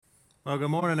Well,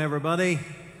 good morning, everybody.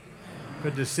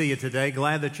 Good to see you today.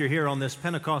 Glad that you're here on this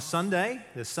Pentecost Sunday,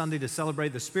 this Sunday to celebrate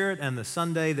the Spirit, and the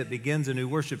Sunday that begins a new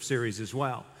worship series as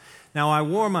well. Now, I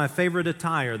wore my favorite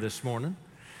attire this morning,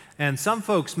 and some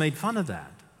folks made fun of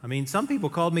that. I mean, some people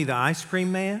called me the ice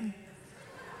cream man.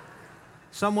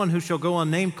 Someone who shall go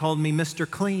unnamed called me Mr.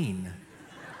 Clean.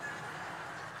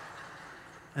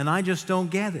 And I just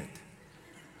don't get it.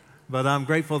 But I'm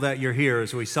grateful that you're here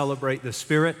as we celebrate the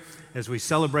Spirit, as we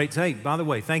celebrate. Hey, by the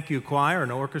way, thank you, choir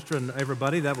and orchestra and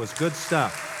everybody. That was good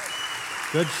stuff.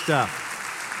 Good stuff.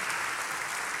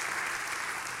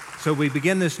 So we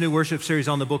begin this new worship series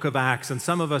on the book of Acts, and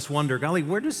some of us wonder, golly,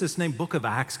 where does this name Book of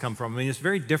Acts come from? I mean, it's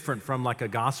very different from like a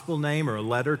gospel name or a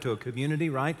letter to a community,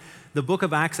 right? The book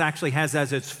of Acts actually has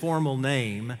as its formal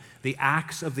name the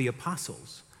Acts of the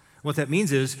Apostles. What that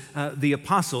means is the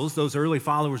apostles, those early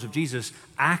followers of Jesus,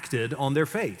 acted on their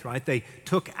faith, right? They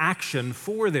took action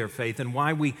for their faith, and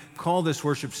why we call this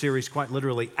worship series quite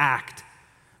literally ACT,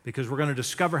 because we're going to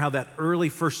discover how that early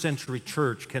first century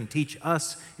church can teach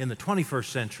us in the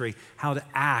 21st century how to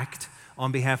act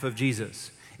on behalf of Jesus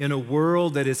in a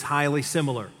world that is highly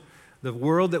similar. The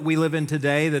world that we live in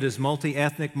today that is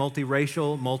multi-ethnic,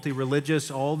 multi-racial,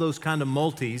 multi-religious, all those kind of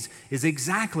multis is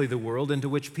exactly the world into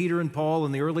which Peter and Paul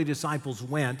and the early disciples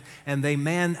went, and they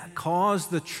caused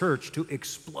the church to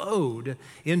explode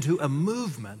into a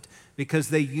movement because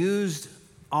they used,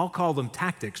 I'll call them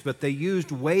tactics, but they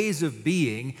used ways of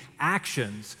being,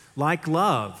 actions like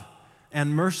love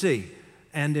and mercy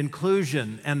and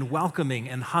inclusion and welcoming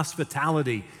and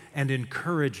hospitality and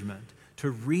encouragement to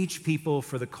reach people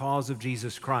for the cause of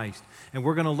Jesus Christ. And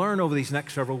we're going to learn over these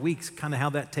next several weeks kind of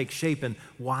how that takes shape and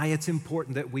why it's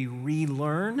important that we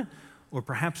relearn or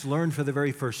perhaps learn for the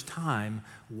very first time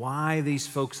why these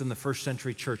folks in the first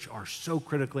century church are so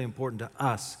critically important to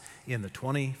us in the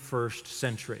 21st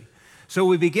century. So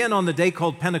we begin on the day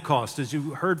called Pentecost. As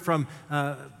you heard from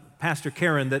Pastor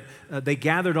Karen, that they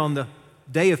gathered on the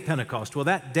day of Pentecost. Well,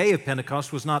 that day of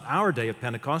Pentecost was not our day of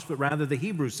Pentecost, but rather the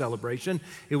Hebrew celebration.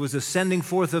 It was a sending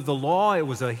forth of the law. It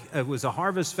was a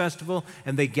harvest festival,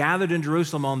 and they gathered in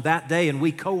Jerusalem on that day, and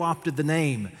we co-opted the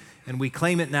name, and we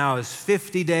claim it now as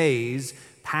 50 days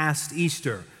past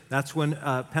Easter. That's when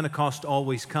Pentecost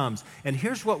always comes. And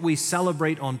here's what we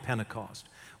celebrate on Pentecost.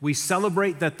 We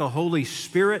celebrate that the Holy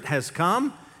Spirit has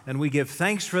come, and we give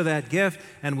thanks for that gift,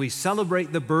 and we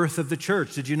celebrate the birth of the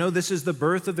church. Did you know this is the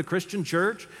birth of the Christian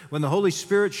church? When the Holy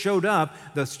Spirit showed up,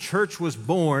 the church was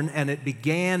born, and it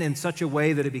began in such a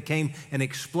way that it became an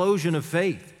explosion of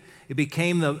faith. It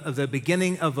became the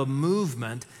beginning of a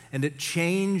movement, and it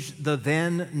changed the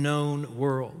then known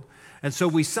world. And so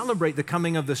we celebrate the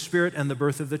coming of the Spirit and the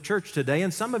birth of the church today.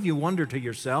 And some of you wonder to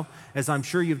yourself, as I'm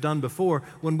sure you've done before,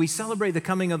 when we celebrate the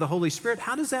coming of the Holy Spirit,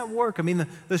 how does that work? I mean,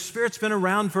 the Spirit's been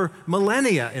around for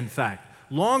millennia, in fact.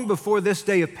 Long before this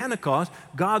day of Pentecost,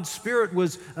 God's Spirit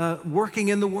was working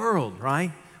in the world,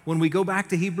 right? When we go back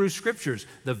to Hebrew Scriptures,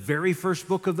 the very first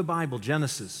book of the Bible,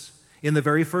 Genesis, in the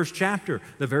very first chapter,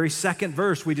 the very second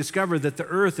verse, we discover that the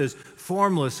earth is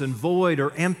formless and void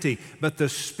or empty, but the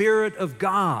Spirit of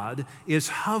God is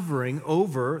hovering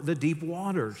over the deep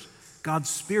waters. God's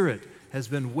Spirit has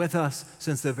been with us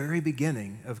since the very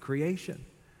beginning of creation.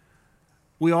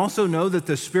 We also know that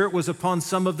the Spirit was upon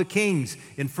some of the kings.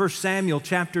 In 1 Samuel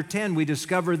chapter 10, we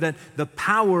discover that the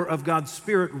power of God's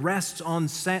Spirit rests on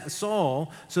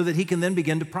Saul so that he can then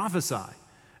begin to prophesy.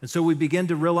 And so we begin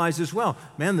to realize as well,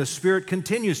 man, the Spirit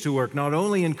continues to work, not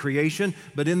only in creation,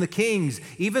 but in the kings.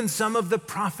 Even some of the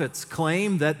prophets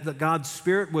claim that God's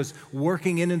Spirit was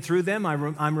working in and through them.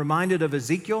 I'm reminded of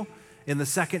Ezekiel in the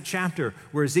second chapter,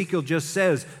 where Ezekiel just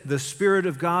says, the Spirit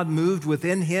of God moved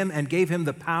within him and gave him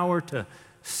the power to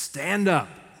stand up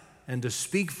and to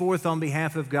speak forth on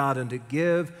behalf of God and to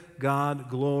give God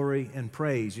glory and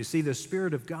praise. You see, the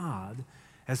Spirit of God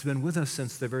has been with us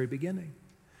since the very beginning.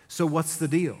 So what's the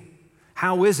deal?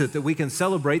 How is it that we can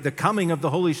celebrate the coming of the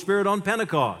Holy Spirit on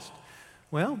Pentecost?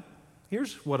 Well,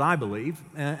 here's what I believe,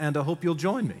 and I hope you'll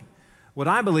join me. What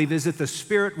I believe is that the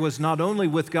Spirit was not only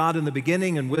with God in the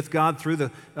beginning and with God through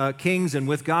the kings and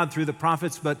with God through the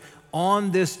prophets, but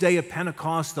on this day of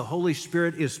Pentecost, the Holy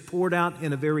Spirit is poured out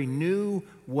in a very new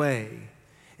way,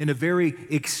 in a very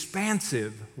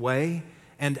expansive way,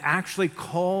 and actually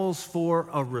calls for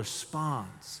a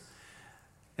response.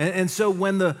 And so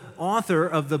when the author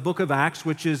of the book of Acts,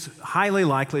 which is highly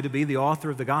likely to be the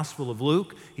author of the Gospel of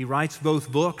Luke, he writes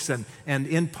both books, and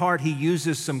in part he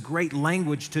uses some great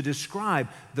language to describe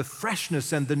the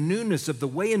freshness and the newness of the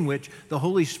way in which the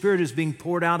Holy Spirit is being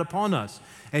poured out upon us.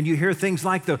 And you hear things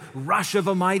like the rush of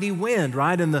a mighty wind,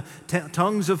 right? And the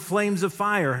tongues of flames of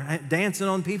fire dancing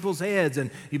on people's heads.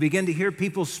 And you begin to hear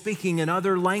people speaking in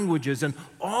other languages. And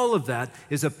all of that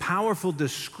is a powerful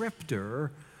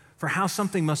descriptor for how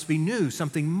something must be new,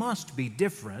 something must be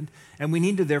different, and we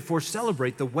need to therefore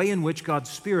celebrate the way in which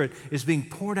God's Spirit is being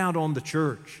poured out on the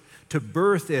church, to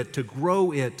birth it, to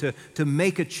grow it, to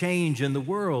make a change in the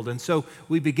world. And so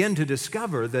we begin to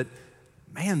discover that,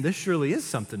 man, this surely is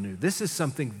something new. This is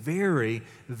something very,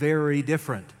 very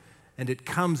different, and it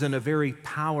comes in a very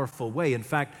powerful way. In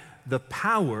fact, the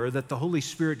power that the Holy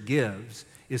Spirit gives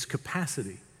is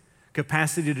capacity.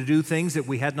 Capacity to do things that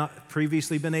we had not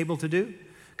previously been able to do.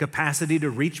 Capacity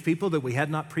to reach people that we had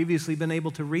not previously been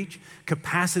able to reach,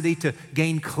 capacity to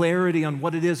gain clarity on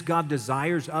what it is God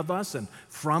desires of us and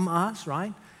from us,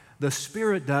 right? The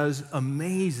Spirit does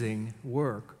amazing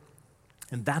work,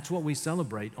 and that's what we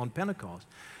celebrate on Pentecost.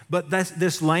 But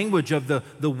this language of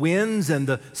the winds and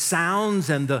the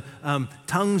sounds and the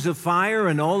tongues of fire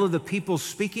and all of the people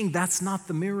speaking, that's not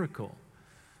the miracle.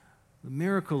 The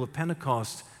miracle of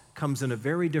Pentecost comes in a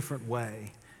very different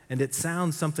way. And it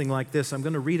sounds something like this. I'm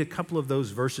going to read a couple of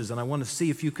those verses, and I want to see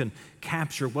if you can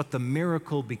capture what the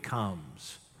miracle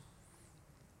becomes.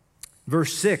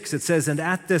 Verse 6, it says, "And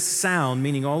at this sound,"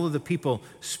 meaning all of the people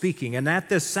speaking, "and at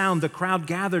this sound the crowd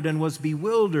gathered and was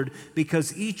bewildered,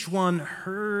 because each one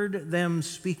heard them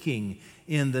speaking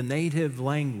in the native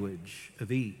language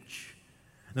of each."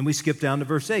 Then we skip down to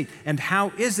verse 8. "And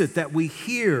how is it that we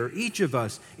hear, each of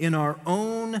us, in our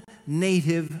own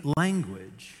native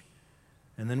language?"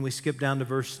 And then we skip down to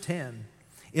verse 10.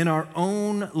 "In our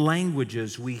own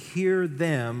languages we hear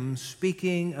them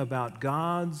speaking about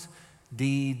God's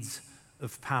deeds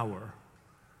of power."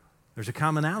 There's a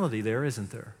commonality there,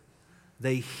 isn't there?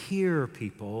 They hear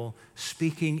people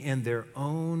speaking in their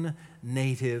own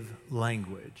native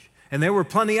language. And there were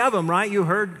plenty of them, right? You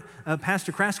heard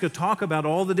Pastor Kraska talk about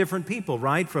all the different people,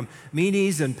 right? From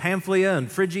Medes and Pamphylia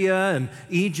and Phrygia and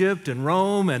Egypt and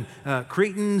Rome and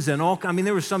Cretans and all. I mean,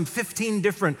 there were some 15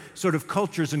 different sort of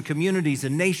cultures and communities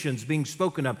and nations being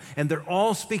spoken of. And they're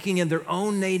all speaking in their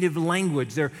own native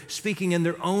language. They're speaking in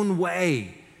their own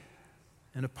way.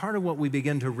 And a part of what we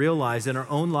begin to realize in our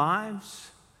own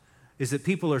lives is that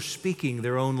people are speaking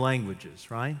their own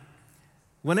languages, right?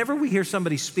 Whenever we hear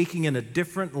somebody speaking in a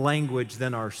different language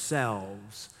than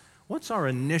ourselves, what's our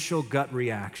initial gut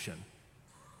reaction?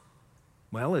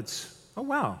 Well, it's, oh,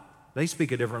 wow, they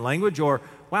speak a different language, or,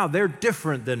 wow, they're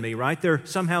different than me, right? They're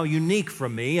somehow unique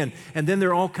from me, and then there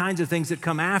are all kinds of things that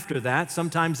come after that.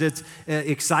 Sometimes it's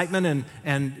excitement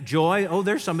and joy. Oh,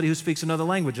 there's somebody who speaks another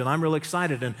language, and I'm real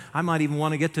excited, and I might even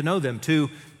want to get to know them, to,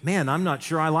 man, I'm not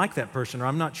sure I like that person, or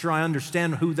I'm not sure I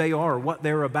understand who they are or what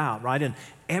they're about, right? And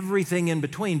everything in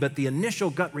between, but the initial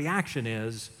gut reaction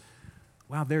is,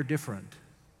 wow, they're different.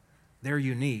 They're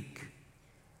unique.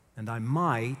 And I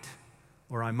might,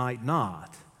 or I might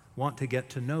not, want to get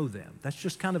to know them. That's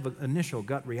just kind of an initial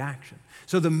gut reaction.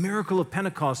 So the miracle of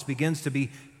Pentecost begins to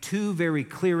be two very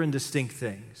clear and distinct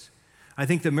things. I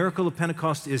think the miracle of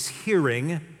Pentecost is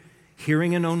hearing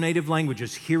in own native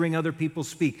languages, hearing other people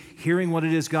speak, hearing what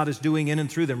it is God is doing in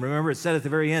and through them. Remember, it said at the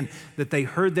very end that they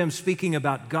heard them speaking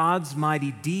about God's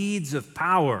mighty deeds of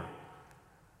power.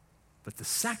 But the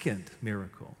second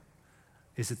miracle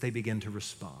is that they begin to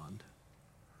respond.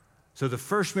 So the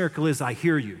first miracle is, I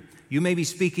hear you. You may be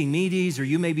speaking Medes, or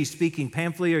you may be speaking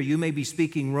Pamphylia, or you may be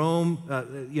speaking Rome,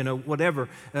 whatever,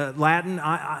 Latin.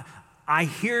 I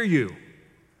hear you.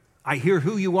 I hear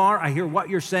who you are. I hear what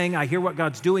you're saying. I hear what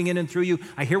God's doing in and through you.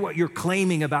 I hear what you're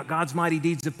claiming about God's mighty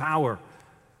deeds of power.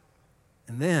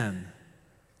 And then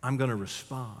I'm going to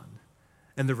respond.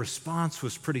 And the response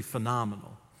was pretty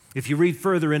phenomenal. If you read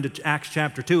further into Acts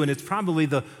chapter 2, and it's probably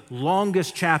the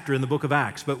longest chapter in the book of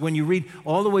Acts, but when you read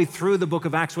all the way through the book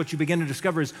of Acts, what you begin to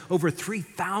discover is over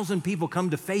 3,000 people come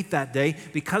to faith that day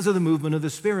because of the movement of the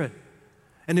Spirit.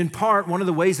 And in part, one of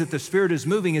the ways that the Spirit is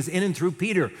moving is in and through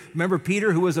Peter. Remember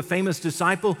Peter, who was a famous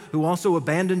disciple, who also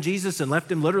abandoned Jesus and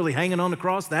left him literally hanging on the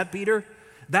cross? That Peter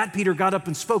got up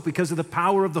and spoke because of the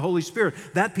power of the Holy Spirit.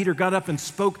 That Peter got up and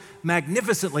spoke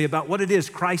magnificently about what it is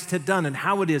Christ had done and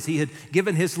how it is he had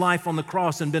given his life on the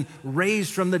cross and been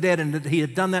raised from the dead, and that he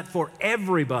had done that for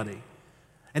everybody.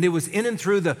 And it was in and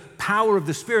through the power of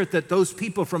the Spirit that those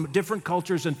people from different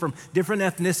cultures and from different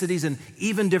ethnicities and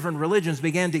even different religions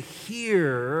began to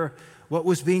hear what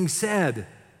was being said.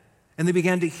 And they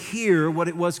began to hear what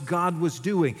it was God was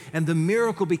doing. And the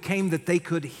miracle became that they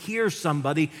could hear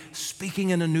somebody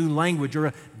speaking in a new language or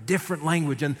a different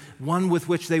language, and one with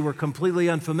which they were completely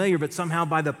unfamiliar, but somehow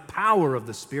by the power of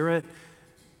the Spirit,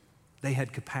 they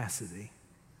had capacity.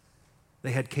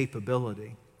 They had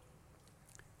capability.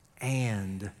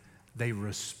 And they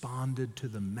responded to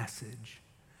the message.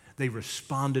 They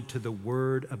responded to the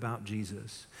word about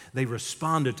Jesus. They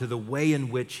responded to the way in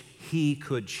which he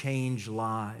could change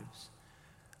lives.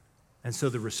 And so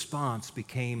the response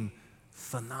became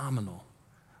phenomenal.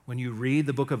 When you read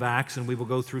the book of Acts, and we will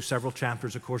go through several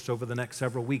chapters, of course, over the next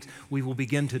several weeks, we will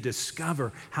begin to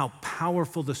discover how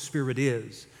powerful the Spirit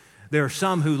is. There are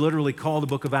some who literally call the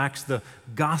book of Acts the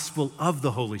gospel of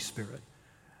the Holy Spirit,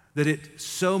 that it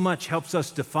so much helps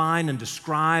us define and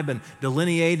describe and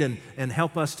delineate and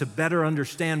help us to better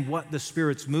understand what the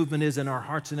Spirit's movement is in our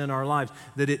hearts and in our lives,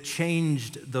 that it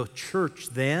changed the church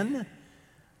then,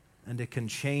 and it can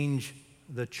change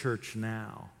the church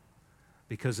now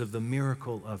because of the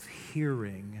miracle of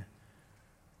hearing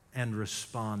and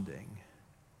responding.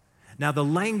 Now, the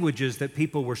languages that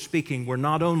people were speaking were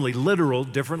not only literal,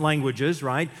 different languages,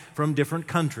 right, from different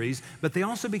countries, but they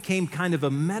also became kind of a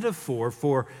metaphor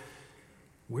for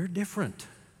we're different.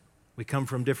 We come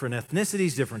from different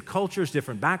ethnicities, different cultures,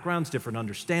 different backgrounds, different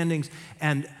understandings,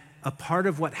 and a part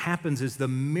of what happens is the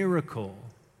miracle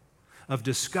of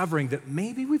discovering that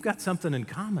maybe we've got something in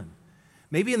common.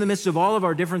 Maybe in the midst of all of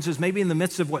our differences, maybe in the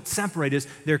midst of what separates us,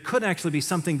 there could actually be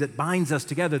something that binds us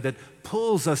together, that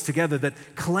pulls us together, that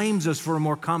claims us for a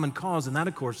more common cause, and that,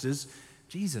 of course, is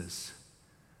Jesus.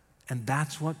 And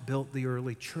that's what built the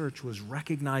early church, was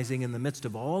recognizing in the midst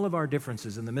of all of our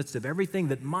differences, in the midst of everything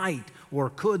that might or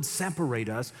could separate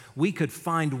us, we could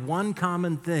find one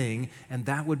common thing, and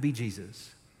that would be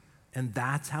Jesus. And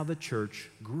that's how the church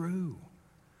grew,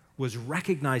 was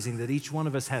recognizing that each one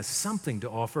of us has something to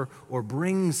offer or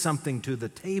brings something to the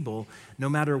table. No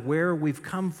matter where we've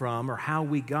come from or how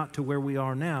we got to where we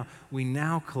are now, we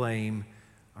now claim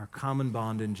our common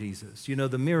bond in Jesus. You know,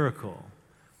 the miracle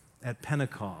at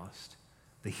Pentecost,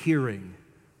 the hearing,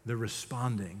 the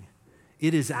responding,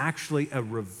 it is actually a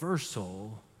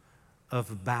reversal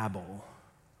of Babel.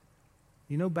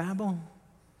 You know Babel?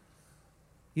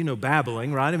 You know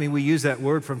babbling, right? I mean, we use that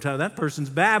word from time. That person's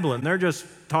babbling. They're just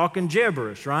talking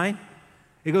gibberish, right?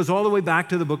 It goes all the way back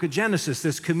to the book of Genesis,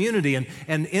 this community.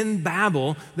 And in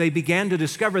Babel, they began to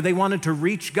discover they wanted to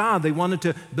reach God. They wanted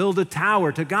to build a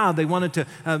tower to God. They wanted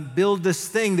to build this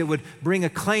thing that would bring a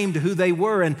claim to who they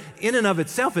were. And in and of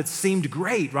itself, it seemed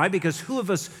great, right? Because who of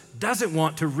us doesn't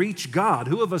want to reach God?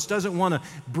 Who of us doesn't want to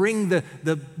bring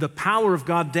the power of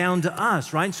God down to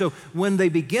us, right? So when they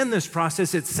begin this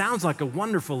process, it sounds like a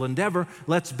wonderful endeavor.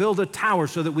 Let's build a tower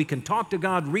so that we can talk to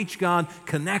God, reach God,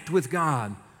 connect with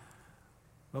God.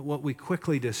 But what we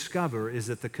quickly discover is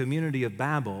that the community of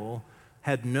Babel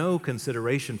had no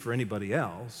consideration for anybody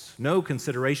else, no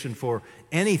consideration for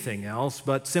anything else,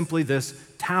 but simply this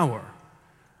tower.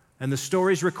 And the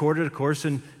story's recorded, of course,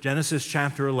 in Genesis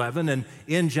chapter 11. And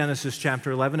in Genesis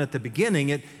chapter 11, at the beginning,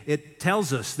 it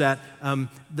tells us that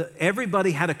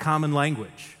everybody had a common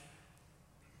language.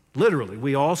 Literally,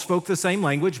 we all spoke the same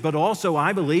language, but also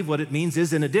I believe what it means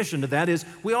is, in addition to that, is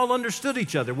we all understood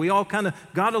each other. We all kind of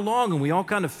got along and we all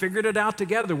kind of figured it out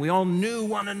together. We all knew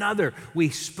one another. We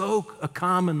spoke a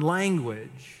common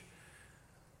language.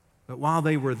 But while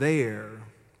they were there,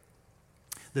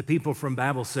 the people from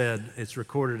Babel said, it's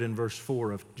recorded in verse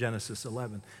 4 of Genesis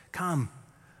 11, "Come,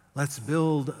 let's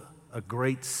build a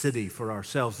great city for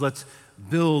ourselves. Let's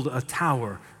build a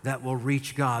tower that will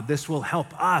reach God. This will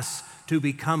help us to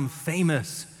become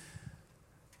famous."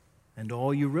 And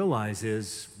all you realize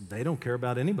is they don't care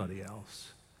about anybody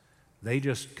else. They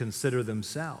just consider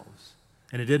themselves.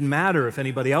 And it didn't matter if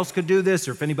anybody else could do this,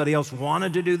 or if anybody else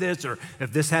wanted to do this, or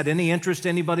if this had any interest to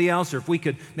anybody else, or if we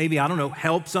could maybe,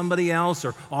 help somebody else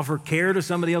or offer care to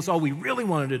somebody else. All we really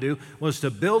wanted to do was to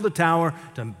build a tower,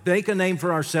 to make a name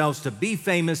for ourselves, to be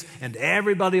famous, and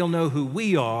everybody will know who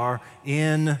we are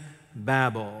in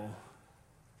Babel.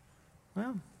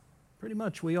 Well, pretty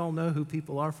much we all know who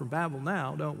people are from Babel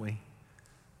now, don't we?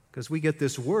 Because we get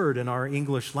this word in our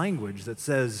English language that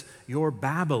says, "You're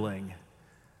babbling,"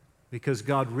 because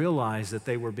God realized that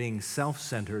they were being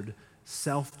self-centered,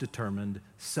 self-determined,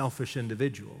 selfish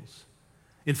individuals.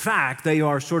 In fact, they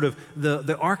are sort of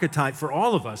the archetype for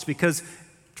all of us, because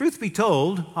truth be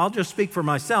told, I'll just speak for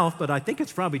myself, but I think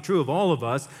it's probably true of all of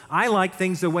us. I like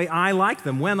things the way I like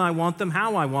them, when I want them,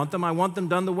 how I want them. I want them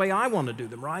done the way I want to do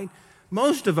them, right?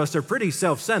 Most of us are pretty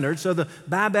self-centered, so the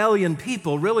Babylonian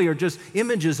people really are just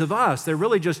images of us. They're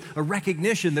really just a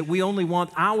recognition that we only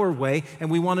want our way and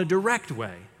we want a direct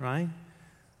way, right?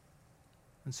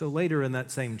 And so later in that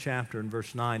same chapter, in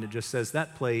verse 9, it just says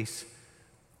that place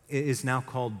is now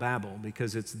called Babel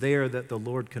because it's there that the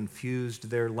Lord confused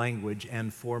their language,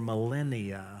 and for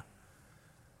millennia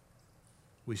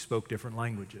we spoke different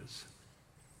languages.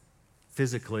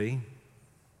 Physically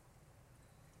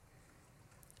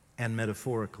and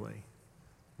metaphorically,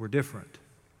 we're different.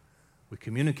 We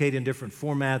communicate in different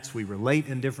formats, we relate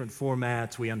in different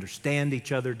formats, we understand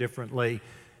each other differently,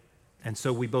 and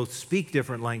so we both speak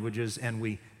different languages and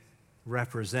we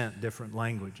represent different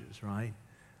languages, right?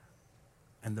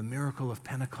 And the miracle of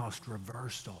Pentecost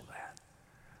reversed all that.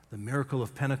 The miracle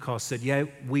of Pentecost said, yeah,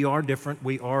 we are different,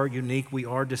 we are unique, we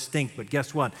are distinct, but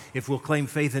guess what? If we'll claim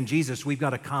faith in Jesus, we've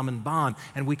got a common bond,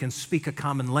 and we can speak a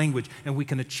common language, and we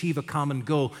can achieve a common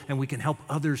goal, and we can help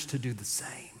others to do the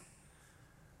same.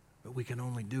 But we can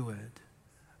only do it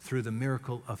through the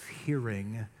miracle of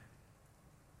hearing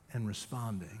and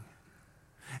responding.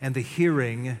 And the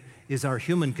hearing is our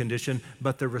human condition,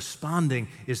 but the responding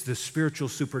is the spiritual,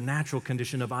 supernatural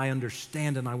condition of I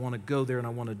understand and I want to go there and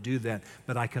I want to do that,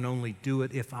 but I can only do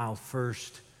it if I'll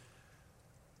first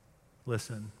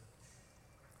listen.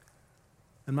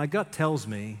 And my gut tells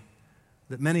me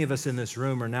that many of us in this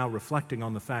room are now reflecting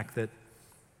on the fact that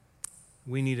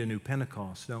we need a new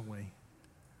Pentecost, don't we?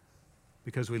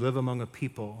 Because we live among a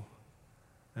people,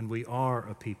 and we are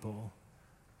a people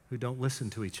who don't listen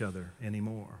to each other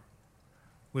anymore.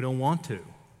 We don't want to.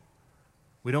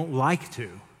 We don't like to.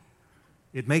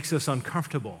 It makes us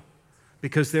uncomfortable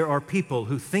because there are people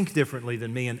who think differently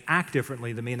than me and act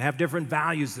differently than me and have different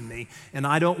values than me, and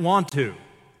I don't want to.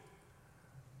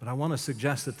 But I want to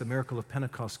suggest that the miracle of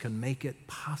Pentecost can make it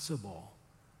possible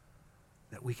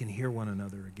that we can hear one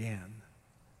another again,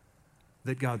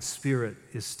 that God's Spirit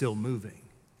is still moving,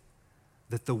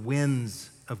 that the winds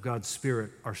of God's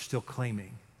Spirit are still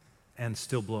claiming and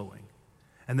still blowing,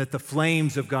 and that the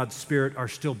flames of God's Spirit are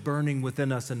still burning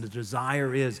within us, and the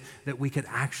desire is that we could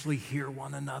actually hear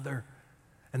one another,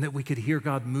 and that we could hear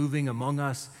God moving among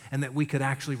us, and that we could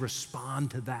actually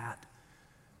respond to that.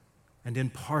 And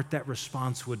in part, that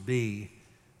response would be,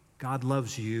 God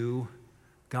loves you,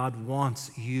 God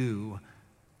wants you,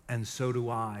 and so do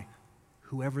I.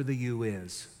 Whoever the you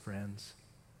is, friends,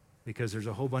 because there's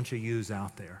a whole bunch of yous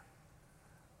out there,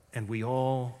 and we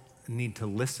all need to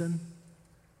listen,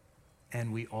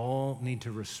 and we all need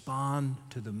to respond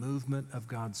to the movement of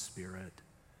God's Spirit.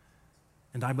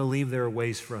 And I believe there are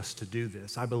ways for us to do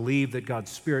this. I believe that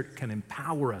God's Spirit can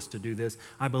empower us to do this.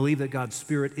 I believe that God's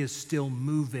Spirit is still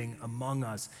moving among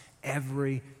us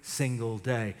every single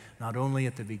day, not only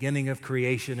at the beginning of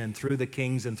creation and through the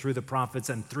kings and through the prophets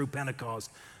and through Pentecost,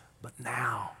 but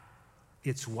now.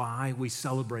 It's why we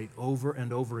celebrate over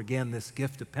and over again this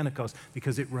gift of Pentecost,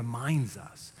 because it reminds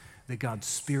us that God's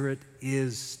Spirit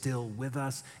is still with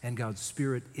us and God's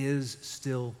Spirit is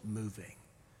still moving.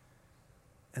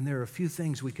 And there are a few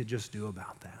things we could just do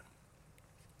about that.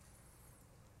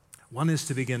 One is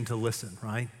to begin to listen,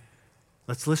 right?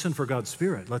 Let's listen for God's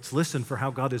Spirit. Let's listen for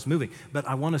how God is moving. But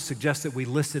I want to suggest that we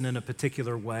listen in a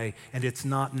particular way, and it's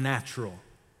not natural,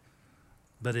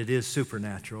 but it is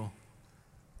supernatural.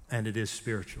 And it is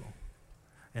spiritual.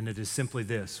 And it is simply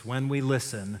this: when we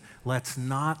listen, let's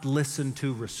not listen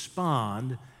to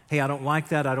respond. Hey, I don't like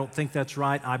that. I don't think that's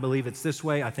right. I believe it's this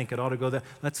way. I think it ought to go there.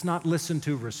 Let's not listen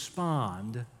to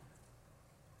respond.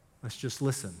 Let's just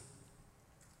listen.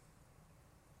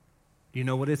 Do you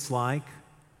know what it's like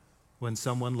when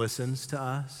someone listens to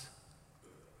us?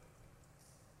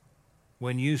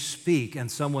 When you speak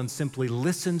and someone simply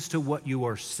listens to what you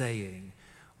are saying,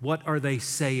 what are they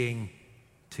saying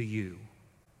to you?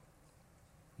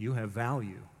 You have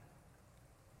value.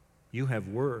 You have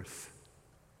worth.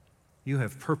 You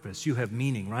have purpose. You have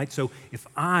meaning, right? So if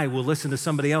I will listen to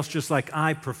somebody else just like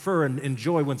I prefer and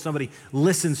enjoy when somebody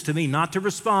listens to me, not to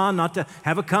respond, not to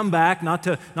have a comeback, not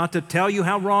to tell you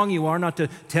how wrong you are, not to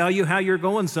tell you how you're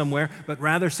going somewhere, but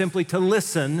rather simply to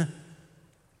listen,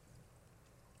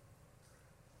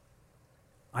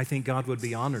 I think God would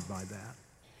be honored by that.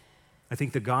 I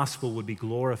think the gospel would be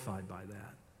glorified by that.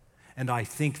 And I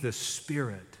think the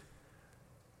Spirit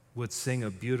would sing a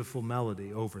beautiful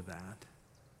melody over that.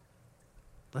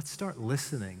 Let's start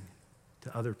listening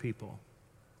to other people,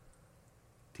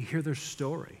 to hear their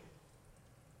story,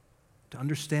 to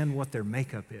understand what their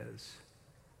makeup is,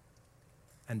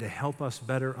 and to help us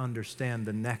better understand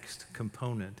the next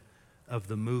component of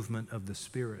the movement of the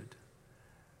Spirit,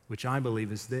 which I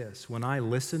believe is this: when I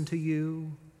listen to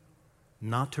you,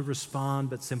 not to respond,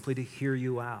 but simply to hear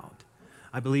you out,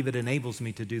 I believe it enables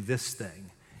me to do this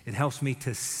thing. It helps me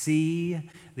to see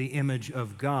the image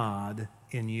of God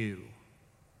in you.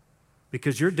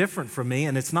 Because you're different from me,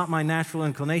 and it's not my natural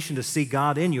inclination to see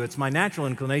God in you. It's my natural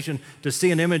inclination to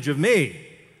see an image of me,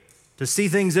 to see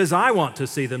things as I want to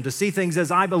see them, to see things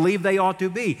as I believe they ought to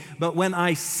be. But when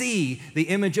I see the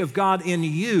image of God in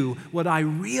you, what I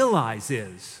realize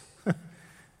is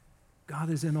God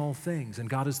is in all things, and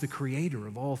God is the creator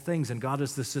of all things, and God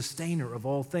is the sustainer of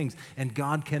all things, and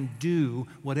God can do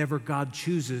whatever God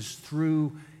chooses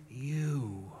through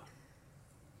you.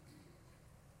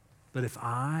 But if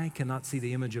I cannot see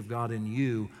the image of God in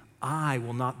you, I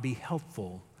will not be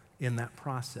helpful in that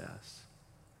process.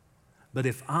 But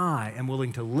if I am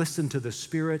willing to listen to the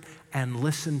Spirit and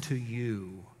listen to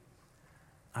you,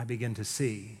 I begin to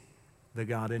see the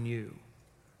God in you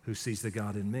who sees the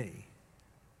God in me.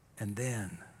 And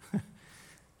then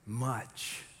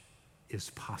much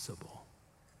is possible.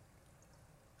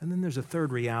 And then there's a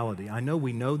third reality. I know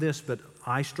we know this, but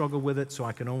I struggle with it, so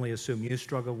I can only assume you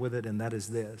struggle with it, and that is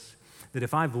this. That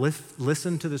if I've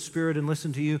listened to the Spirit and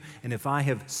listened to you, and if I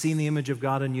have seen the image of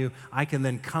God in you, I can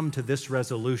then come to this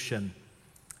resolution.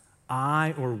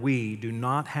 I or we do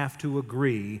not have to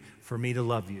agree for me to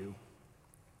love you.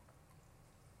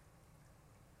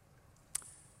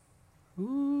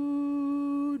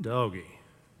 Ooh, doggy.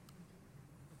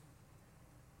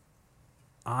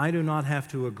 I do not have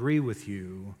to agree with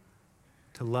you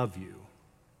to love you.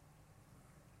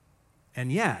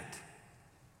 And yet,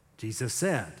 Jesus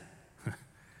said,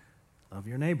 love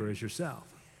your neighbor as yourself.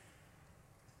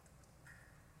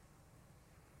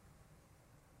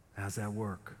 How's that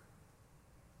work?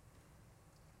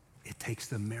 It takes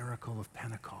the miracle of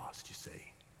Pentecost, you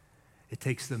see. It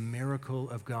takes the miracle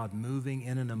of God moving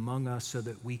in and among us so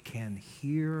that we can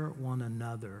hear one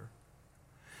another.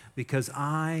 Because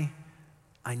I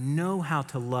know how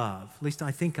to love, at least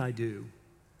I think I do.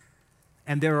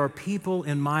 And there are people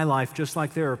in my life, just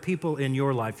like there are people in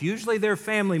your life. Usually they're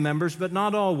family members, but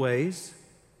not always,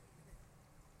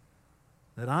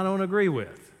 that I don't agree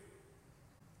with,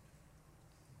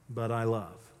 but I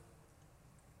love.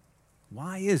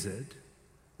 Why is it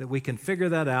that we can figure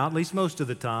that out, at least most of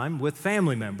the time, with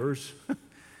family members,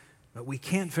 but we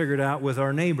can't figure it out with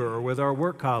our neighbor or with our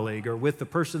work colleague or with the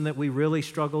person that we really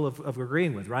struggle of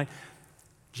agreeing with, right?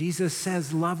 Jesus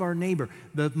says, love our neighbor.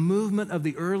 The movement of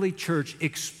the early church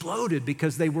exploded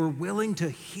because they were willing to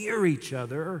hear each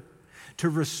other, to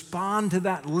respond to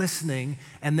that listening,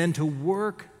 and then to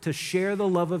work to share the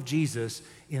love of Jesus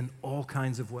in all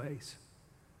kinds of ways.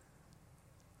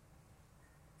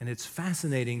 And it's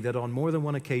fascinating that on more than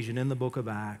one occasion in the book of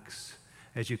Acts,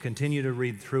 as you continue to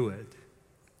read through it,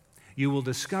 you will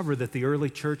discover that the early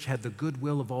church had the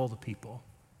goodwill of all the people.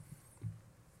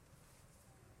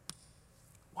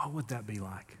 What would that be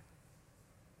like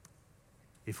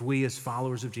if we as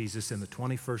followers of Jesus in the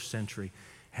 21st century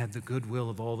had the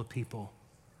goodwill of all the people?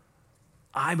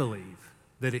 I believe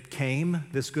that it came,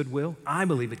 this goodwill, I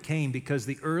believe it came because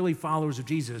the early followers of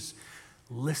Jesus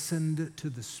listened to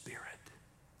the Spirit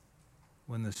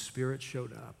when the Spirit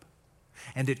showed up.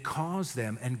 And it caused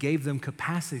them and gave them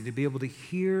capacity to be able to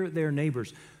hear their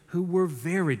neighbors who were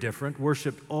very different,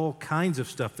 worshiped all kinds of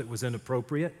stuff that was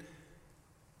inappropriate,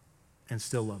 and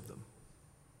still love them.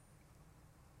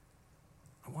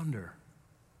 I wonder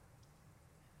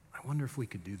if we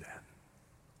could do that.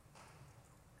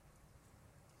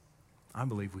 I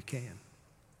believe we can.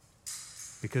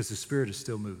 Because the Spirit is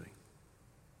still moving.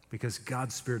 Because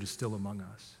God's Spirit is still among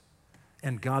us.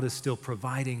 And God is still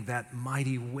providing that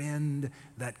mighty wind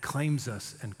that claims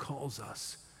us and calls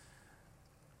us.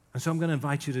 And so I'm going to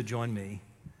invite you to join me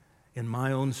in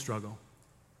my own struggle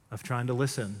of trying to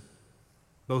listen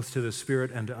both to the Spirit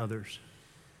and to others,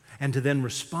 and to then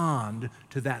respond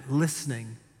to that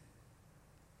listening,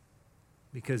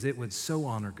 because it would so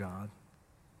honor God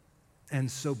and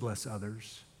so bless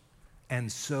others and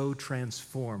so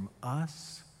transform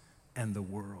us and the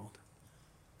world.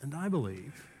 And I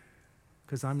believe,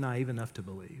 because I'm naive enough to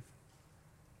believe,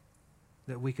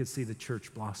 that we could see the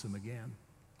church blossom again.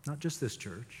 Not just this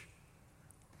church,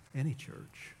 any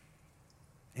church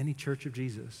of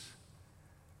Jesus.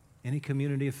 Any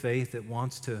community of faith that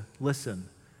wants to listen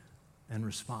and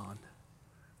respond.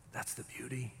 That's the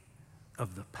beauty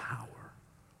of the power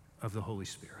of the Holy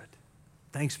Spirit.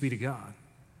 Thanks be to God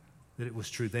that it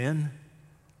was true then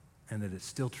and that it's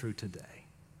still true today.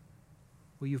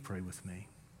 Will you pray with me?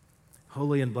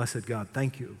 Holy and blessed God,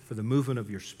 thank you for the movement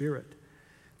of your Spirit.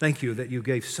 Thank you that you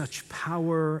gave such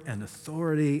power and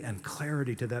authority and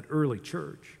clarity to that early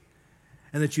church.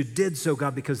 And that you did so,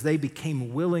 God, because they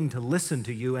became willing to listen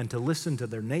to you and to listen to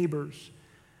their neighbors.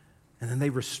 And then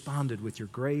they responded with your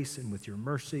grace and with your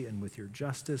mercy and with your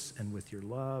justice and with your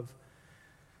love.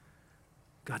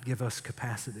 God, give us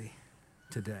capacity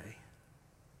today.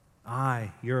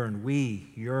 We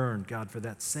yearn, God, for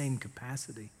that same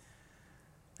capacity.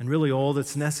 And really all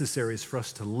that's necessary is for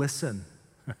us to listen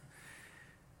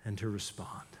and to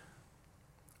respond.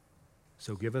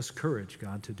 So give us courage,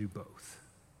 God, to do both.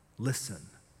 Listen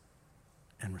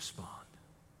and respond.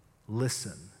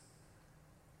 Listen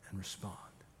and respond.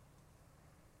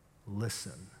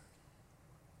 Listen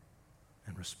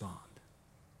and respond.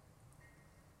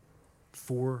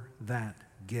 For that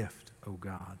gift, O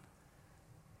God,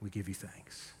 we give you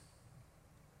thanks.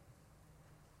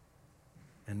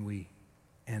 And we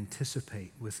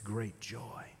anticipate with great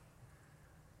joy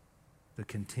the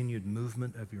continued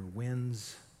movement of your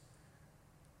winds,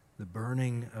 the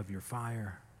burning of your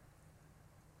fire,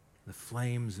 the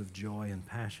flames of joy and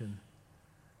passion,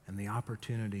 and the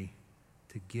opportunity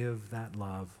to give that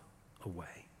love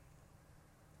away.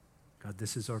 God,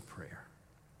 this is our prayer,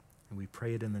 and we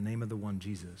pray it in the name of the one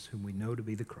Jesus, whom we know to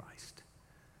be the Christ.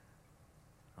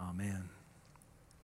 Amen.